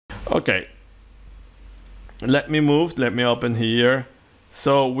Okay, let me open here.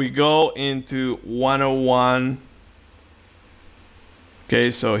 So we go into 101.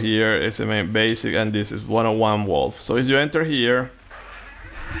 Okay, so here is the main basic, and this is 101 Wolf. So as you enter here,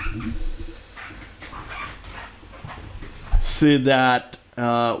 see that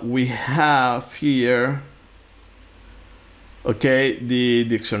we have here, okay, the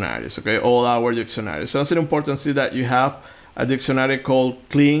dictionaries, okay, all our dictionaries. So it's important to see that you have a dictionary called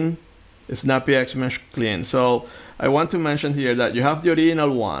clean, snappyHexMesh clean. So I want to mention here that you have the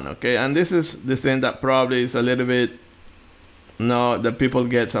original one, okay, and this is the thing that probably is a little bit, that people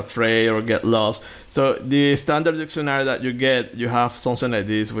get afraid or get lost. So the standard dictionary that you get, you have something like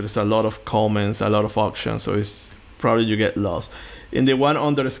this with a lot of comments, a lot of options, so it's probably you get lost. In the one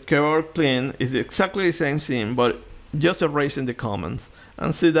underscore clean is exactly the same thing, but just erasing the comments,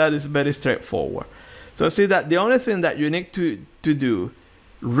 and see that is very straightforward. So see that the only thing that you need to do,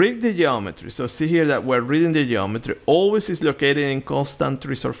 read the geometry. So see here that we're reading the geometry, always is located in constant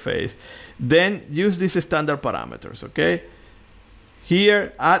resurface. Then use these standard parameters, okay?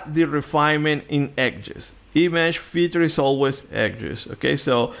 Here, add the refinement in edges. Image feature is always edges, okay?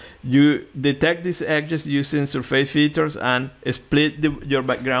 So you detect these edges using surface features and split your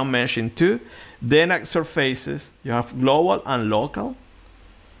background mesh in two. Then at surfaces, you have global and local.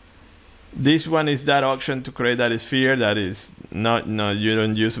 This one is that option to create that sphere that is not you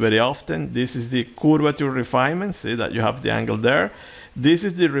don't use very often. This is the curvature refinement. See that you have the angle there. This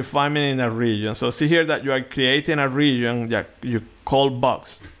is the refinement in a region. So see here that you are creating a region that you call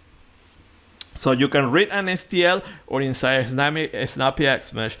box. So you can read an STL, or inside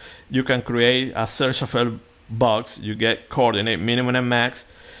snappyHexMesh, you can create a searchable box. You get coordinate minimum and max.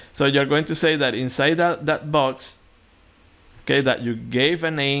 So you're going to say that inside that box, okay, that you gave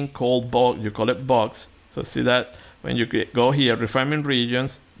a name called box, you call it box. So see that when you go here, refinement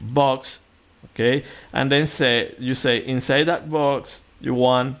regions, box, okay, and then you say inside that box you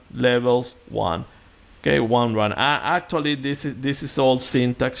want levels 1, okay, 1 1. Actually this is all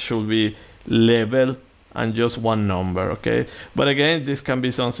syntax, should be level and just one number, okay, but again this can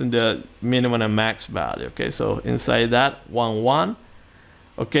be something the minimum and max value, okay. So inside that 1 1,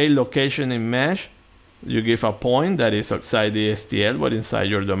 okay, location in mesh, you give a point that is outside the STL but inside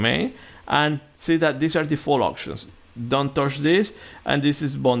your domain, and see that these are default options. Don't touch this, and this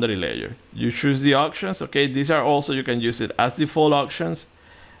is boundary layer. You choose the options, okay. These are also, you can use it as default options,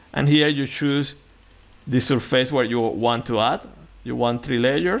 and here you choose the surface where you want to add. You want 3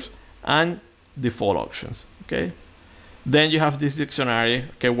 layers and default options, okay. Then you have this dictionary,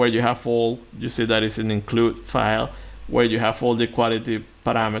 okay, where you have all, you see that it's an include file where you have all the quality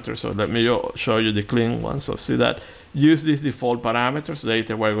parameters. So let me show you the clean one. So see that, use these default parameters.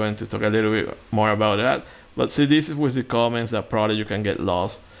 Later we're going to talk a little bit more about that. But see, this is with the comments that probably you can get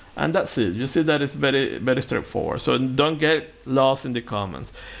lost. And that's it. You see that it's very, very straightforward. So don't get lost in the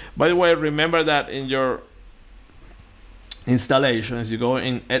comments. By the way, remember that in your installations, you go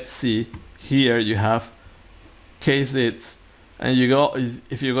in etc. Here you have cases, and you go,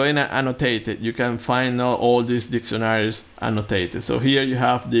 if you go in annotated, you can find all these dictionaries annotated. So here you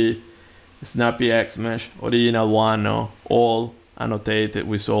have the snappyHexMesh original one, all annotated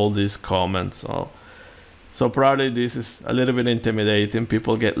with all these comments. So probably this is a little bit intimidating.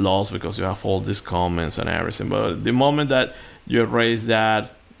 People get lost because you have all these comments and everything. But the moment that you erase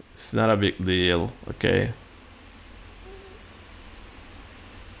that, it's not a big deal, okay?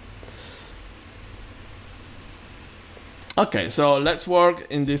 Okay, so let's work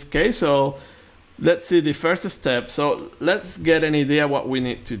in this case. So let's see the first step. So let's get an idea what we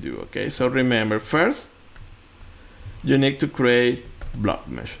need to do, okay? So remember, first, you need to create block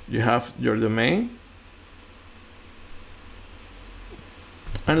mesh. You have your domain.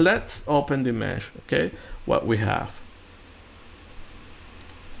 And let's open the mesh, okay? What we have.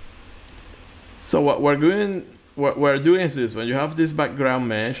 So what we're doing is this: when you have this background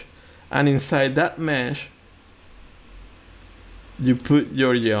mesh, and inside that mesh, you put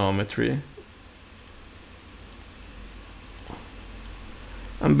your geometry.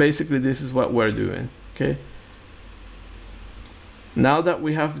 And basically this is what we're doing, okay? Now that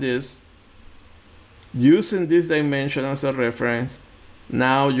we have this, using this dimension as a reference,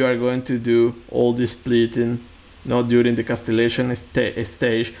 now you are going to do all the splitting, during the castellation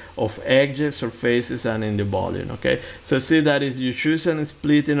stage of edges, surfaces, and in the volume, okay? So see that is, you choose a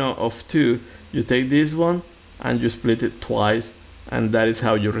splitting of 2, you take this one and you split it twice, and that is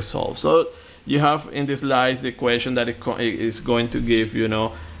how you resolve. So you have in this slides the equation that it is going to give,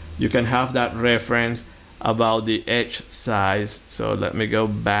 you can have that reference about the edge size. So let me go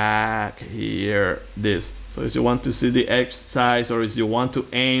back here, this. So if you want to see the edge size, or if you want to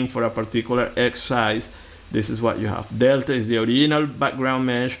aim for a particular edge size, this is what you have. Delta is the original background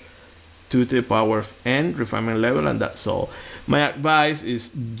mesh, 2 to the power of n refinement level, and that's all. My advice is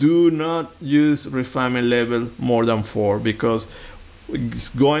do not use refinement level more than 4, because it's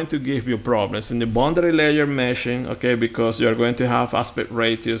going to give you problems in the boundary layer meshing, okay, because you're going to have aspect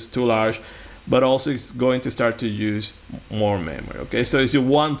ratios too large, but also it's going to start to use more memory, okay. So if you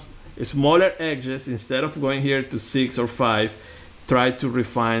want smaller edges, instead of going here to 6 or 5, try to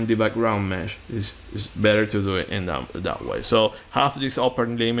refine the background mesh. It's better to do it in that way. So have this upper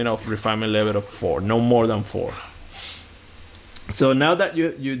limit of refinement level of 4, no more than 4. So now that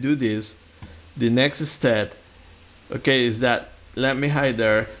you do this, the next step, okay, is that, let me hide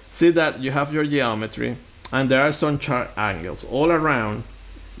there. See that you have your geometry, and there are some sharp angles all around.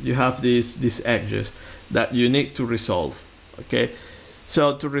 You have these edges that you need to resolve, okay.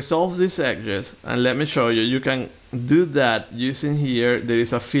 So to resolve these edges, and let me show you, you can do that using here, there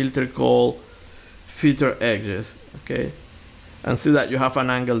is a filter called filter edges, okay. And see that you have an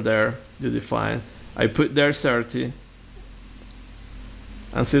angle there you define. I put there 30,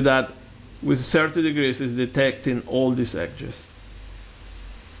 and see that with 30 degrees is detecting all these edges.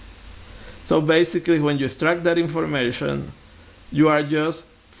 So basically when you extract that information, you are just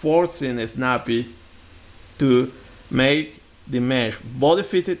forcing Snappy to make the mesh body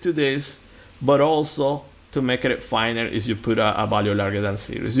fitted to this, but also to make it finer is you put a value larger than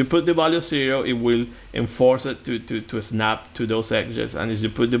 0. If you put the value 0, it will enforce it to snap to those edges, and if you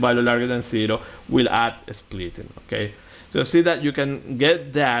put the value larger than 0, will add a splitting, okay. So see that you can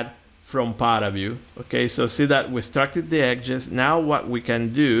get that from ParaView, okay. So see that we extracted the edges. Now what we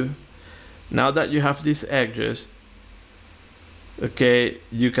can do, now that you have these edges, okay,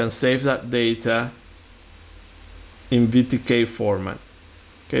 you can save that data in VTK format,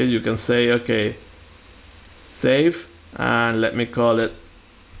 okay. You can say, okay, save, and let me call it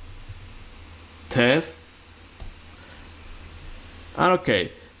test, and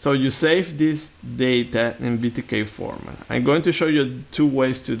okay, so you save this data in VTK format. I'm going to show you 2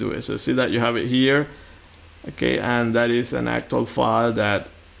 ways to do it. So see that you have it here, okay, and that is an actual file that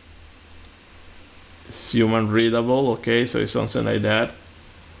is human readable, okay. So it's something like that,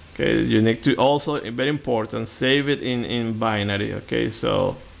 okay. You need to also, very important, save it in binary, okay.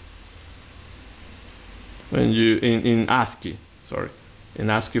 So when you in ASCII, sorry, in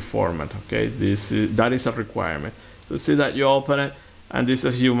ASCII format, okay, that is a requirement. So see that you open it, and this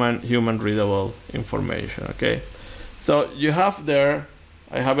is human readable information, okay. So you have there,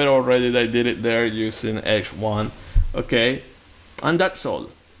 I have it already, I did it there using H1, okay, and that's all,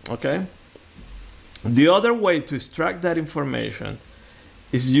 okay. The other way to extract that information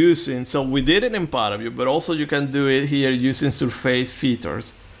is using, so we did it in ParaView, but also you can do it here using surface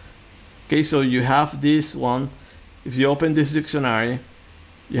features. Okay, so you have this one. If you open this dictionary,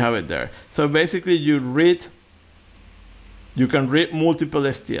 you have it there. So basically you can read multiple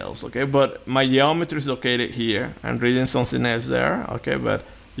STLs, okay, but my geometry is located here. I'm reading something else there, okay, but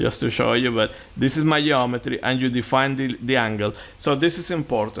just to show you, but this is my geometry, and you define the angle. So this is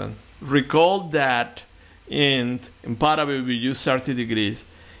important. Recall that in ParaView we use 30 degrees.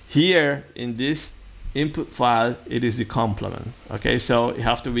 Here in this input file, it is the complement, okay, so it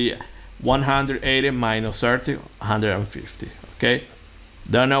have to be 180 minus 30, 150, okay.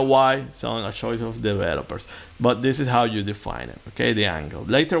 Don't know why, it's on a choice of developers, but this is how you define it, okay, the angle.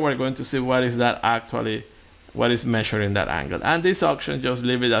 Later we're going to see what is that actually, what is measuring that angle. And these options, just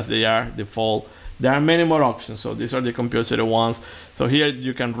leave it as they are, default. There are many more options, so these are the computer ones. So here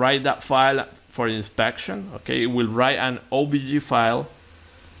you can write that file for inspection, okay. It will write an OBJ file,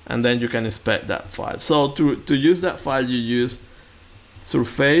 and then you can inspect that file. So to use that file, you use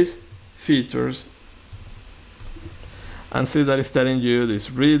surface features, and see that it's telling you this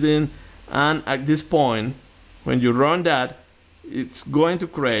reading, and at this point when you run that, it's going to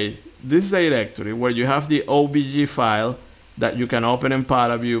create this directory where you have the OBJ file that you can open in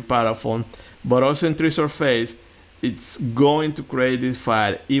ParaView, ParaFOAM, but also in 3Surface. It's going to create this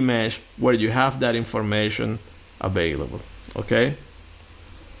file image where you have that information available, okay.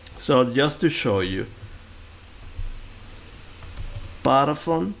 So just to show you,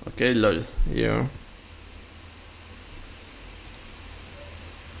 ParaFOAM, okay, look here.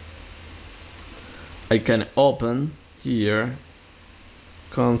 I can open here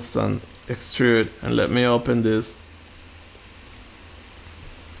constant extrude, and let me open this.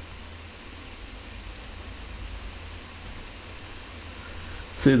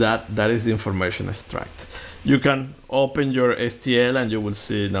 See that is the information extract. You can open your STL and you will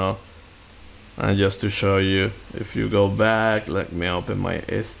see now. And just to show you, if you go back, let me open my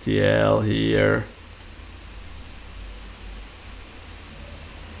STL here.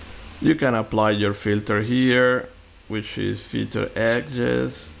 You can apply your filter here, which is filter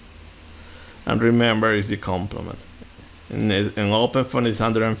edges. And remember, it's the complement. In OpenFOAM is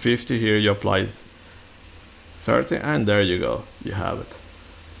 150. Here you apply 30, and there you go. You have it.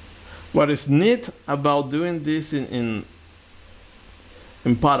 What is neat about doing this in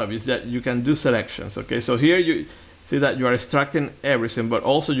Parallel is that you can do selections. Okay, so here you see that you are extracting everything, but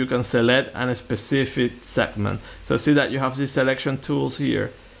also you can select a specific segment. So see that you have these selection tools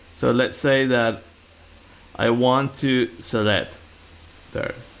here. So let's say that I want to select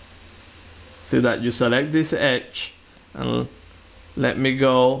there. See that you select this edge, and let me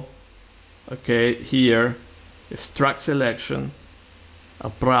go, okay, here, extract selection,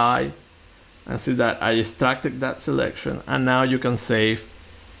 apply, and see that I extracted that selection, and now you can save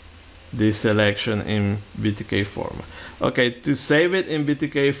this selection in BTK format. Okay, to save it in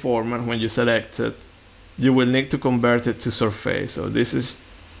BTK format, when you select it, you will need to convert it to surface. So this is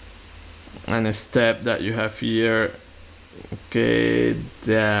a step that you have here. Okay,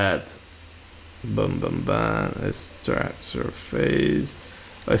 that extract surface,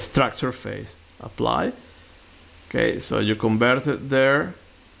 apply. Okay, so you convert it there,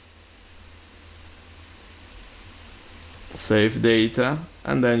 save data,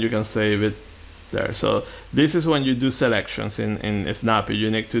 and then you can save it there. So this is when you do selections in Snappy, you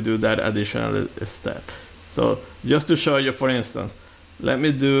need to do that additional step. So just to show you, for instance, let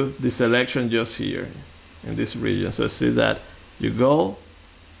me do the selection just here in this region. So see that you go,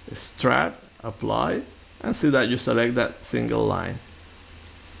 extract, apply, and see that you select that single line.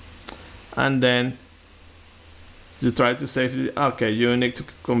 And then so you try to save it. Okay, you need to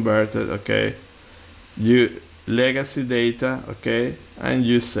convert it. Okay, you legacy data. Okay, and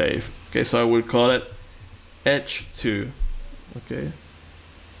you save. Okay, so I will call it H2. Okay,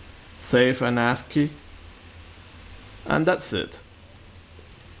 save an ASCII, and that's it.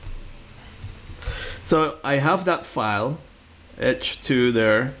 So I have that file H2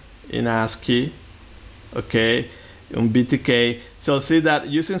 there in ASCII, okay, on BTK. So see that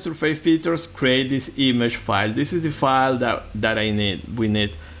using surface features create this image file. This is the file that we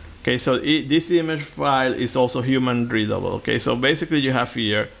need. Okay, so this image file is also human readable. Okay, so basically you have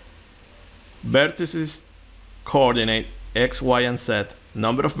here vertices coordinate X, Y, and Z,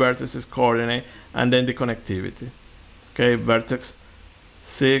 number of vertices coordinate, and then the connectivity. Okay, vertex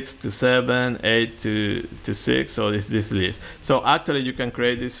 6 to 7, 8 to 6. So this list. So actually you can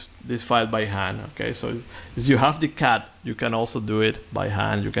create this file by hand. Okay, so if you have the CAD, you can also do it by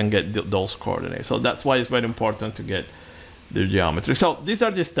hand. You can get those coordinates. So that's why it's very important to get the geometry. So these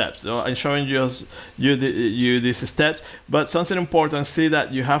are the steps. So I'm showing you these steps, but something important, see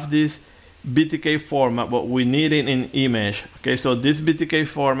that you have this BTK format, what we need it in image. Okay, so this BTK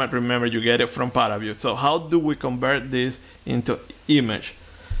format, remember, you get it from Paraview. So how do we convert this into image?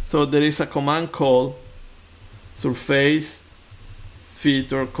 So there is a command called surface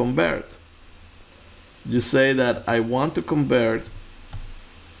feature convert. You say that I want to convert,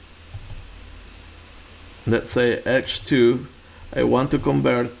 let's say H2, I want to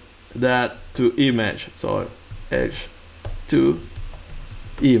convert that to image. So H2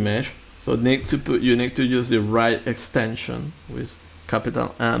 image. So you need to use the right extension with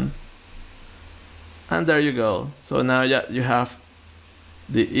capital M. And there you go. So now you have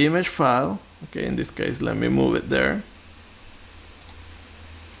the image file. Okay, in this case, let me move it there.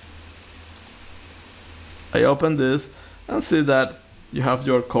 I open this and see that you have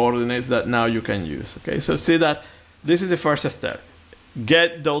your coordinates that now you can use. Okay, so see that this is the first step.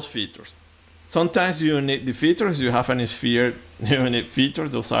 Get those features. Sometimes you need the features, you have an sphere, you need features,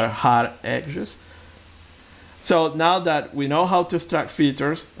 those are hard edges. So now that we know how to extract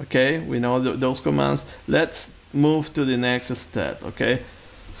features, okay, we know those commands, let's move to the next step, okay?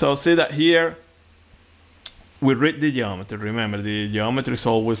 So see that here, we read the geometry. Remember, the geometry is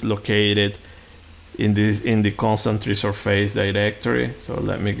always located in the constantly surface directory. So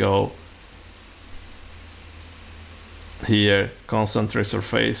let me go here, constantly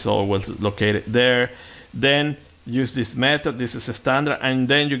surface always located there. Then use this method, this is a standard, and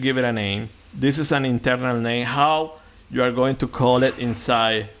then you give it a name. This is an internal name, how you are going to call it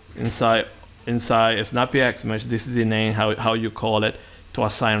inside snappyHexMesh. This is the name, how you call it to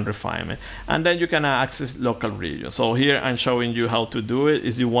assign refinement. And then you can access local region. So here I'm showing you how to do it.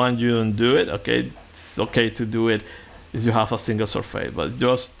 If you want, you don't do it, okay? It's okay to do it if you have a single surface, but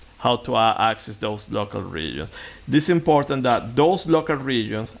just how to access those local regions. This is important that those local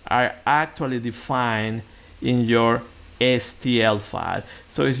regions are actually defined in your STL file.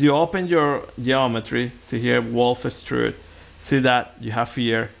 So if you open your geometry, see here, wolf extrude, see that you have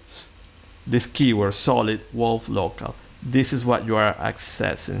here this keyword, solid wolf local. this is what you are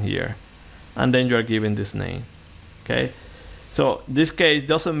accessing here, and then you are giving this name. Okay, so this case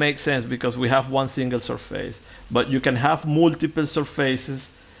doesn't make sense because we have one single surface, but you can have multiple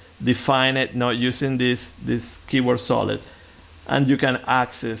surfaces, define it not using this keyword solid, and you can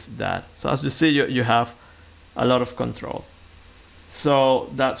access that. So as you see, you have a lot of control. So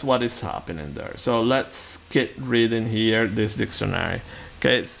that's what is happening there. So let's keep reading here this dictionary.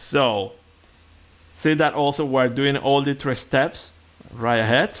 Okay, so see that also we're doing all the 3 steps right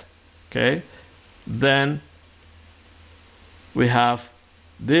ahead. Okay, then we have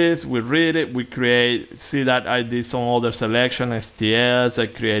this, we read it, we create, see that I did some other selection, STLs, I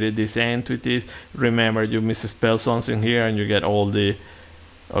created these entities. Remember, you misspell something here and you get all the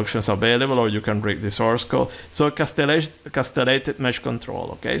options available, or you can read the source code. So castellated mesh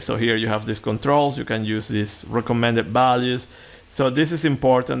control. Okay, so here you have these controls, you can use these recommended values. So this is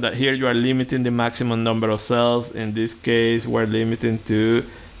important that here you are limiting the maximum number of cells. In this case, we're limiting to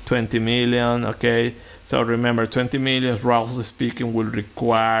 20 million. Okay, so remember, 20 million, roughly speaking, will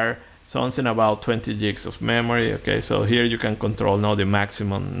require something about 20 gigs of memory. Okay, so here you can control now the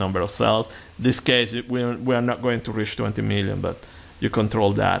maximum number of cells. In this case, we are not going to reach 20 million, but you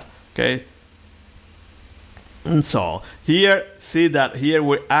control that. Okay, and so here, see that here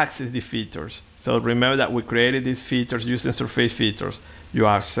we access the features. So remember that we created these features using surface features. You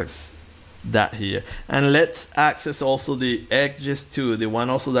access that here, and let's access also the edges too, the one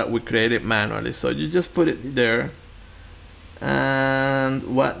also that we created manually. So you just put it there,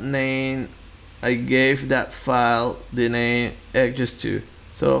 and what name I gave that file, the name edges 2.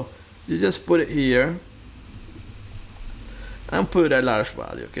 So you just put it here and put a large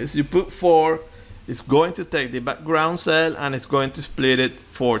value. Okay, so you put 4, it's going to take the background cell and it's going to split it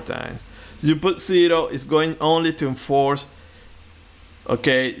 4 times. So you put 0, it's going only to enforce,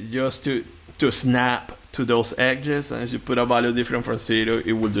 okay, just to snap to those edges, and as you put a value different from 0,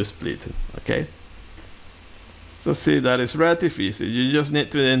 it will do splitting. Okay, so see that it's relatively easy. You just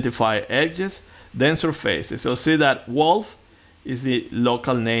need to identify edges, then surfaces. So see that wolf is the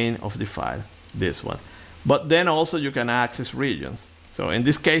local name of the file, this one. But then also you can access regions. So in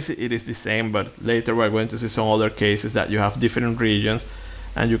this case it is the same, but later we're going to see some other cases that you have different regions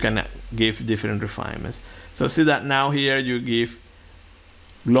and you can give different refinements. So see that now here you give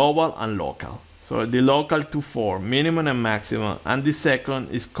global and local. So the local to 4, minimum and maximum, and the second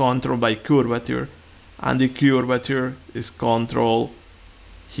is controlled by curvature, and the curvature is controlled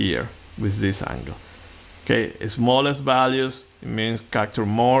here with this angle. Okay, smallest values, it means capture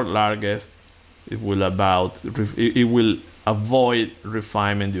more, largest, it will avoid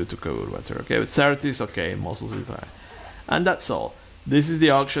refinement due to curvature. Okay, but 30 is okay most of the time. And that's all. This is the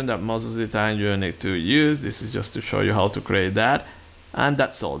option that most of the time you need to use. This is just to show you how to create that. And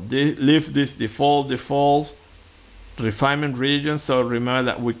that's all. Leave this default, refinement region. So remember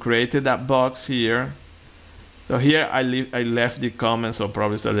that we created that box here. So here I left the comment, so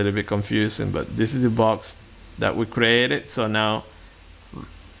probably it's a little bit confusing, but this is the box that we created. So now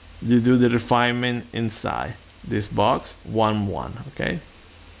you do the refinement inside this box, 1, 1, okay?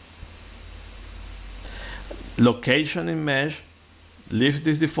 Location in mesh, leave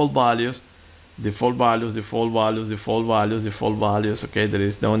these default values, default values, default values, default values, default values, okay? There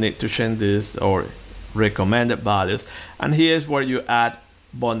is no need to change this, or recommended values. And here's where you add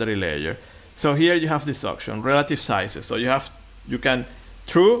boundary layer. So here you have this option, relative sizes. So you can,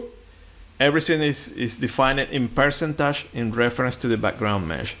 true, everything is defined in percentage in reference to the background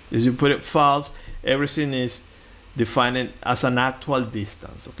mesh. If you put it false, everything is defined as an actual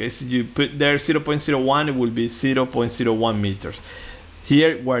distance. Okay, so you put there 0.01, it will be 0.01 meters.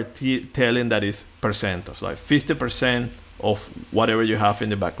 Here we're telling that is percentage, like 50% of whatever you have in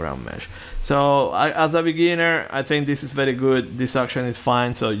the background mesh. So as a beginner, I think this is very good. This action is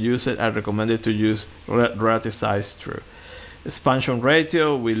fine, so use it. I recommend it to use relative size true. Expansion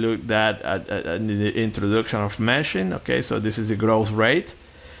ratio, we looked at the introduction of meshing. Okay, so this is the growth rate.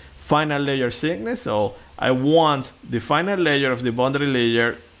 Final layer thickness, so I want the final layer of the boundary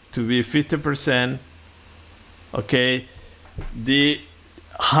layer to be 50%. Okay, the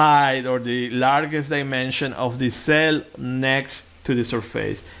height or the largest dimension of the cell next to the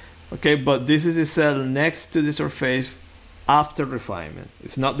surface. Okay, but this is the cell next to the surface after refinement.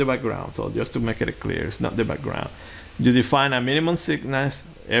 It's not the background, so just to make it clear, it's not the background. You define a minimum thickness,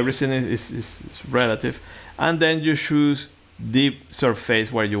 everything is relative, and then you choose the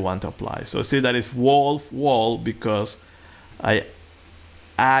surface where you want to apply. So see that it's wall because I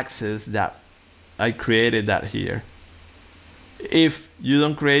access that, I created that here. If you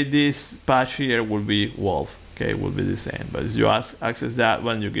don't create this patch here, it will be wolf. okay, will be the same. But if you access that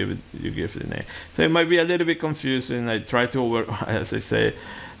one, you give the name. So it might be a little bit confusing. I try to as I say,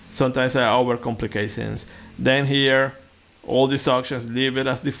 sometimes I overcomplicate things. Then here, all these options, leave it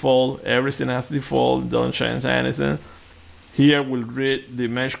as default, everything as default, don't change anything. Here we'll read the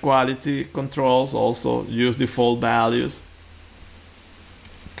mesh quality controls, also use default values.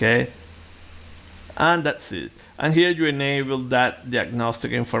 Okay, and that's it. And here you enable that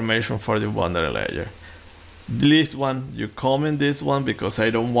diagnostic information for the boundary layer. This one, you comment this one because I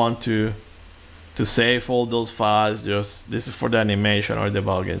don't want to save all those files. Just this is for the animation or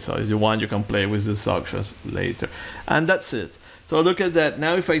debugging. So if you want, you can play with these options later. And that's it. So look at that.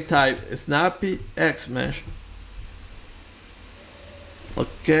 Now if I type snappyHexMesh,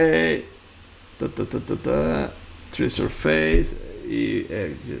 okay, 3 surface,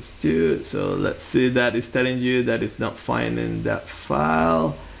 just 2. So let's see, that is telling you that it's not finding that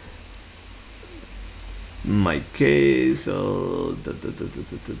file. My case, so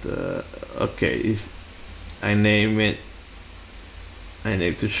okay, I name it. I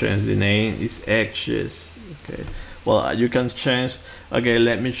need to change the name. It's X's. Okay. Well, you can change. Okay,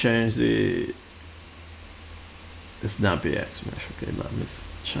 let me change the snappyHexMesh. Okay, let me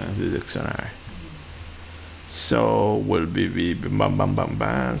change the dictionary. So will be bam bam bam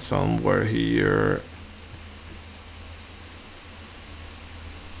bam somewhere here.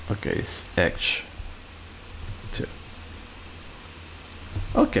 Okay, it's H.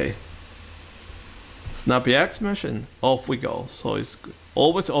 Okay, snappyHexMesh, and off we go. So it's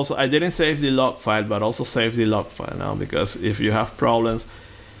always also, I didn't save the log file, but also save the log file now, because if you have problems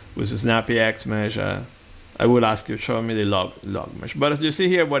with the snappyHexMesh, I will ask you, show me the log mesh. But as you see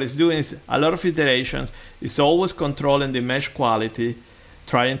here, what it's doing is a lot of iterations. It's always controlling the mesh quality,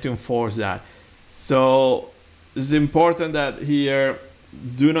 trying to enforce that. So it's important that here,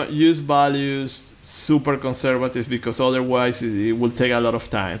 do not use values super conservative, because otherwise it will take a lot of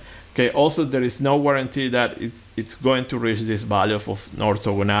time. Okay, also there is no guarantee that it's going to reach this value of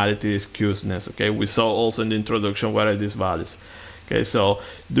orthogonality, skewness. Okay, we saw also in the introduction what are these values. Okay, so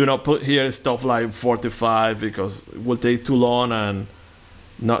do not put here stuff like 45, because it will take too long and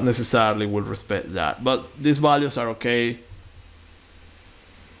not necessarily will respect that. But these values are okay.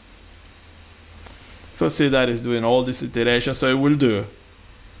 So see that it's doing all these iterations. So it will do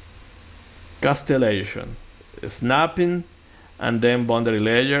castellation, snapping, and then boundary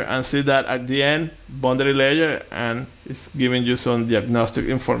layer, and see that at the end boundary layer, and it's giving you some diagnostic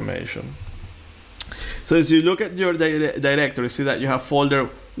information. So as you look at your directory, see that you have folder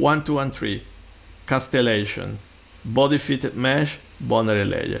 1, 2, and 3, castellation, body fitted mesh, boundary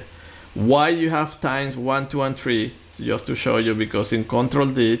layer. Why you have times 1, 2, and 3? So just to show you, because in Control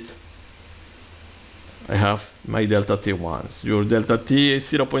Delete I have my delta T ones. Your delta T is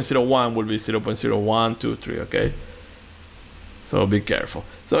 0.01 will be 0.01, 2, 3, okay? So be careful.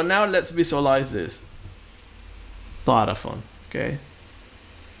 So now let's visualize this. Paraphone, okay?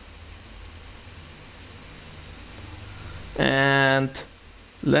 And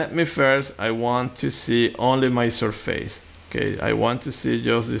let me first, I want to see only my surface. Okay, I want to see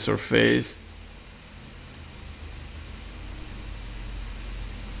just the surface.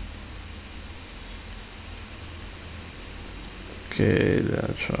 Okay,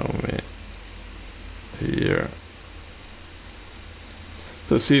 then show me here.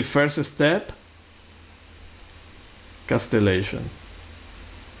 So see, first step, castellation.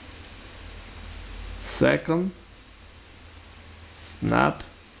 Second, snap.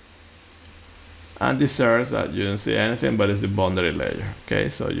 And this says that you don't see anything, but it's the boundary layer. Okay,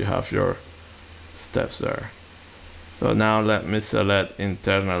 so you have your steps there. So now let me select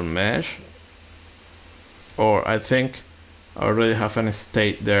internal mesh. Or I think I already have an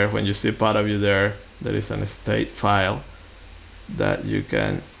state there. When you see part of you there, there is an state file that you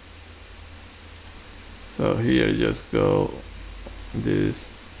can. So here, just go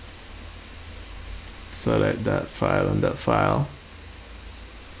this, select that file and that file,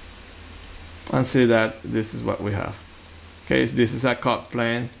 and see that this is what we have. Okay, so this is a cut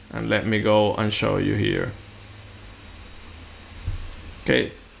plane, and let me go and show you here.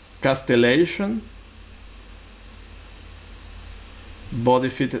 Okay, castellation, body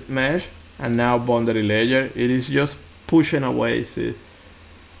fitted mesh, and now boundary layer. It is just pushing away, see,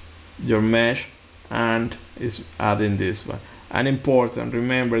 your mesh, and is adding this one. And important,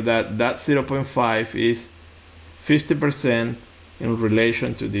 remember that that 0.5 is 50% in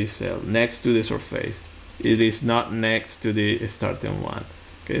relation to this cell next to the surface. It is not next to the starting one.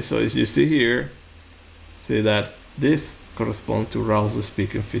 Okay, so as you see here, see that this corresponds to roughly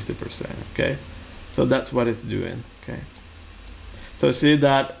speaking 50%. Okay, so that's what it's doing. Okay, So see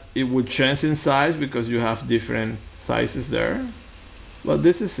that it would change in size because you have different sizes there. But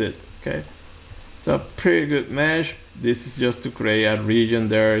this is it, okay? It's a pretty good mesh. This is just to create a region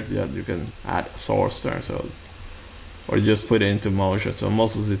there. You can add a source there, so, or just put it into motion. So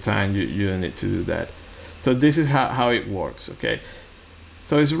most of the time you need to do that. So this is how it works, okay?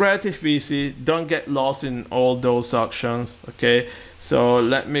 So it's relatively easy. Don't get lost in all those options, okay? So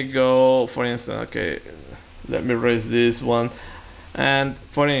let me go, for instance, okay, let me raise this one. And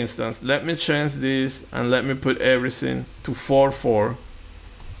for instance, let me change this and let me put everything to 4:4.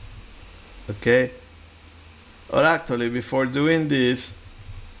 Okay. Or actually, before doing this,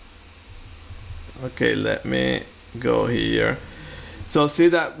 okay, let me go here. So see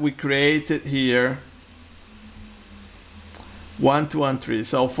that we created here 1, 2, and 3.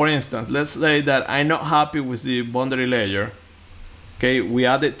 So for instance, let's say that I'm not happy with the boundary layer. Okay, we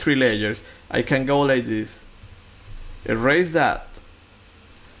added 3 layers. I can go like this, erase that,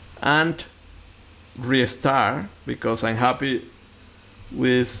 and restart because I'm happy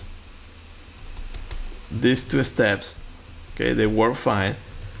with these 2 steps. Okay, they work fine.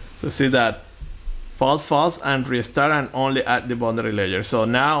 So see that false and restart and only add the boundary layer. So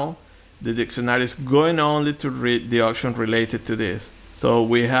now the dictionary is going only to read the option related to this. So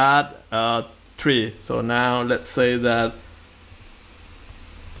we had 3. So now let's say that,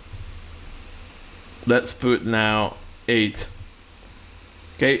 let's put now 8.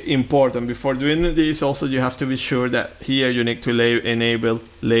 Okay, important. Before doing this, also you have to be sure that here you need to enable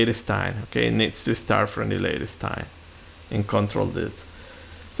latest time. Okay, it needs to start from the latest time and control this.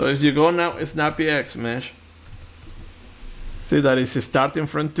 So as you go now, snappyHexMesh, see that it's starting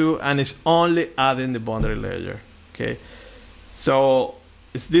from 2 and it's only adding the boundary layer. Okay, so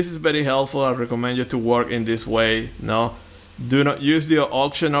this is very helpful. I recommend you to work in this way. No, do not use the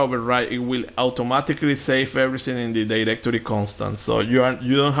option override. It will automatically save everything in the directory constant. So you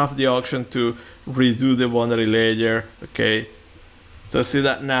don't have the option to redo the boundary layer. Okay, so see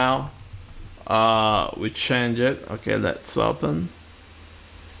that now we change it. Okay, let's open.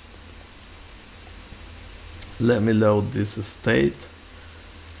 Let me load this state.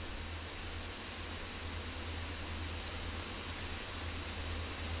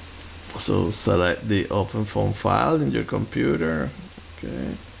 So select the OpenFOAM file in your computer.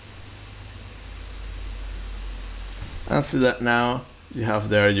 Okay. And see that now you have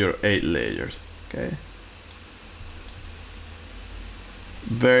there your 8 layers. Okay.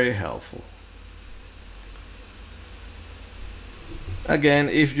 Very helpful. Again,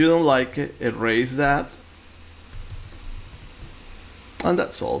 if you don't like it, erase that. And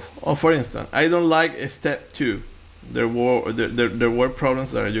that's all. Or for instance, I don't like step 2. There were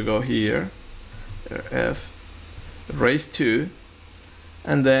problems there. You go here, F, erase 2,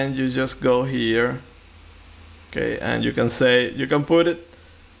 and then you just go here. Okay, and you can say, you can put it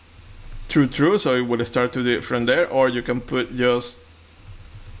true, so it will start to do it from there, or you can put just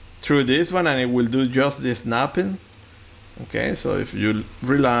through this one and it will do just the snapping. Okay, so if you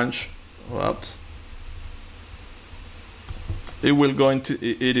relaunch, whoops,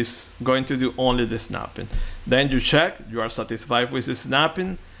 it is going to do only the snapping. Then you check, you are satisfied with the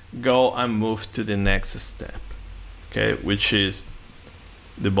snapping, go and move to the next step. Okay, which is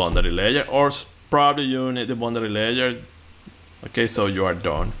the boundary layer, or probably you need the boundary layer. Okay, so you are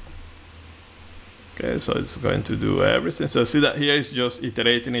done. Okay, so it's going to do everything. So see that here is just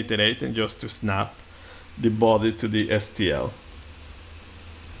iterating just to snap the body to the STL.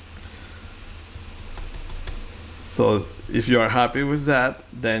 So if you are happy with that,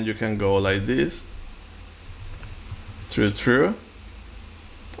 then you can go like this, true,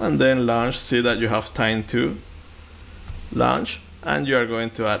 and then launch. See that you have time to launch, and you are going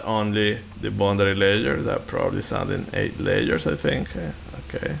to add only the boundary layer. That probably sounding 8 layers, I think.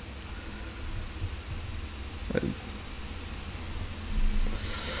 Okay.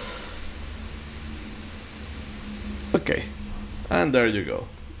 Okay, and there you go.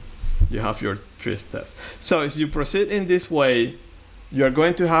 You have your 3 steps. So as you proceed in this way, you're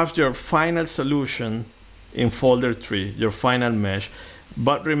going to have your final solution in folder 3, your final mesh.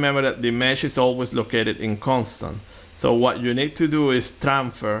 But remember that the mesh is always located in constant. So what you need to do is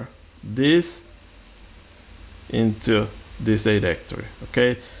transfer this into this directory.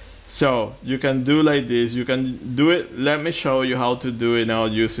 Okay, so you can do like this. You can do it. Let me show you how to do it now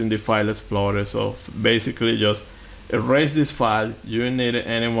using the file explorer. So basically just erase this file, you don't need it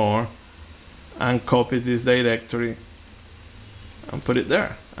anymore, and copy this directory and put it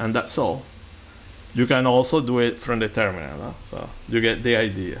there, and that's all. You can also do it from the terminal, huh? So you get the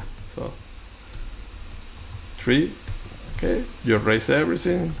idea. So 3, okay, you erase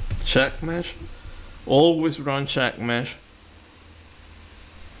everything, check mesh, always run check mesh,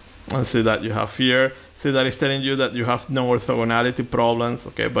 And see that you have here, see that it's telling you that you have no orthogonality problems,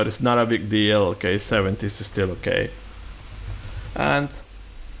 okay, but it's not a big deal, okay, 70 is still okay. And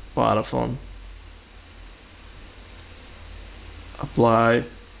Parafon, apply,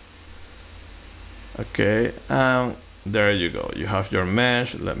 okay, and there you go, you have your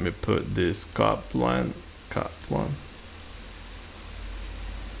mesh. Let me put this cut one,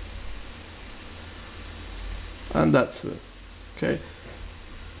 and that's it, okay.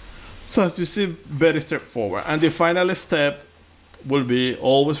 So as you see, very straightforward. And the final step will be,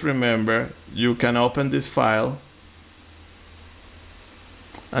 always remember, you can open this file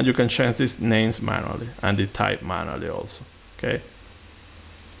and you can change these names manually and the type manually also, okay?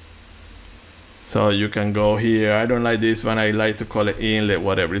 So you can go here, I don't like this one, I like to call it inlet,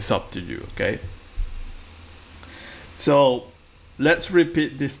 whatever, it's up to you, okay? So let's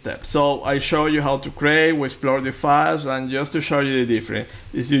repeat this step. So I show you how to create, we explore the files, and just to show you the difference,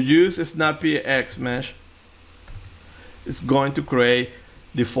 is you use snappyHexMesh, it's going to create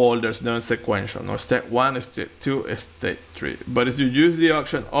the folders non-sequential, no step 1, step 2, step 3. But if you use the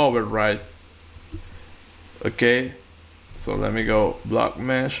option override, okay, so let me go block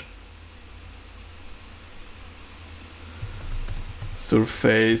mesh,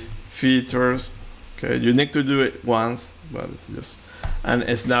 surface, features, okay, you need to do it once, but just, and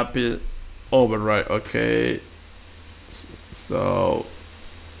snappy override, okay. So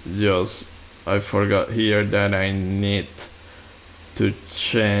just, I forgot here that I need to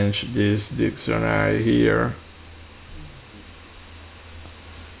change this dictionary here,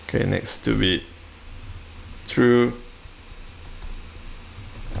 okay, needs to be true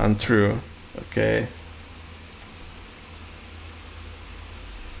and true, okay.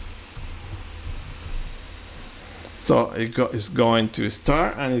 So it's going to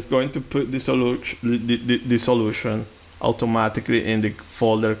start and it's going to put the solution automatically in the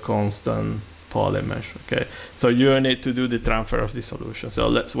folder constant polymesh, okay. So you need to do the transfer of the solution. So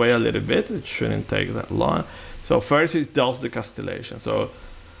let's wait a little bit, it shouldn't take that long. So first it does the castellation. So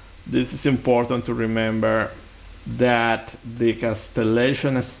this is important to remember, that the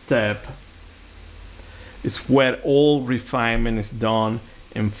castellation step is where all refinement is done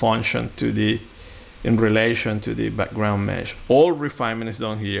in function to the, in relation to the background mesh. All refinement is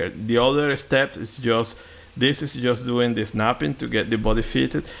done here. The other steps is just, this is just doing the snapping to get the body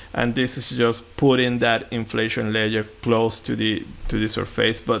fitted, and this is just putting that inflation layer close to the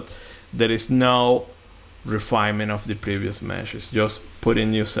surface, but there is no refinement of the previous mesh. It's just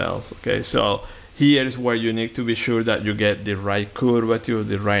putting new cells, okay. So here is where you need to be sure that you get the right curvature,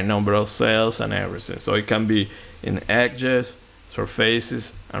 the right number of cells and everything. So it can be in edges,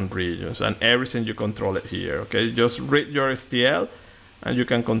 surfaces and regions, and everything you control it here, okay. Just read your STL and you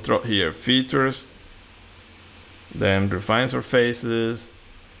can control here features, then refine surfaces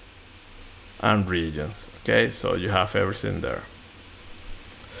and regions, okay. So you have everything there.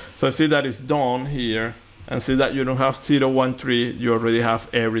 So see that it's done here, and see that you don't have 0, 1, 3, you already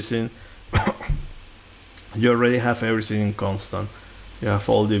have everything. You already have everything in constant, you have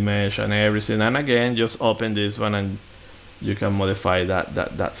all the mesh and everything, and again just open this one and you can modify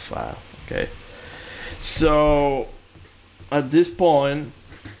that file, okay. So at this point,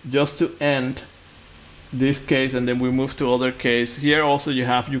 just to end this case and then we move to other case, here also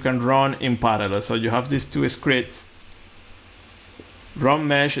you can run in parallel. So you have these two scripts. Run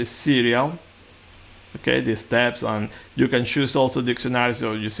mesh is serial, okay, the steps, and you can choose also dictionaries.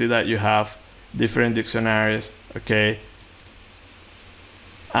 So you see that you have different dictionaries, okay.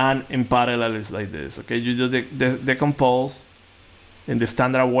 And in parallel it's like this, okay. You do the decompose in the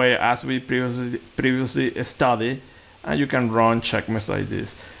standard way as we previously studied, and you can run checkmesh like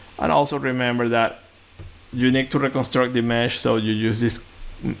this. And also remember that you need to reconstruct the mesh, so you use this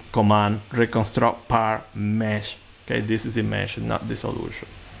command, reconstruct par mesh, okay. This is the mesh, not the solution.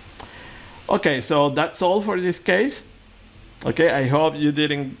 Okay, so that's all for this case, okay. I hope you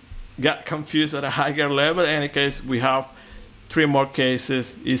didn't get confused at a higher level. In any case, we have 3 more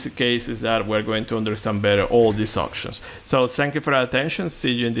cases, easy cases, that we're going to understand better all these options. So thank you for your attention.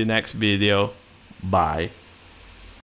 See you in the next video. Bye.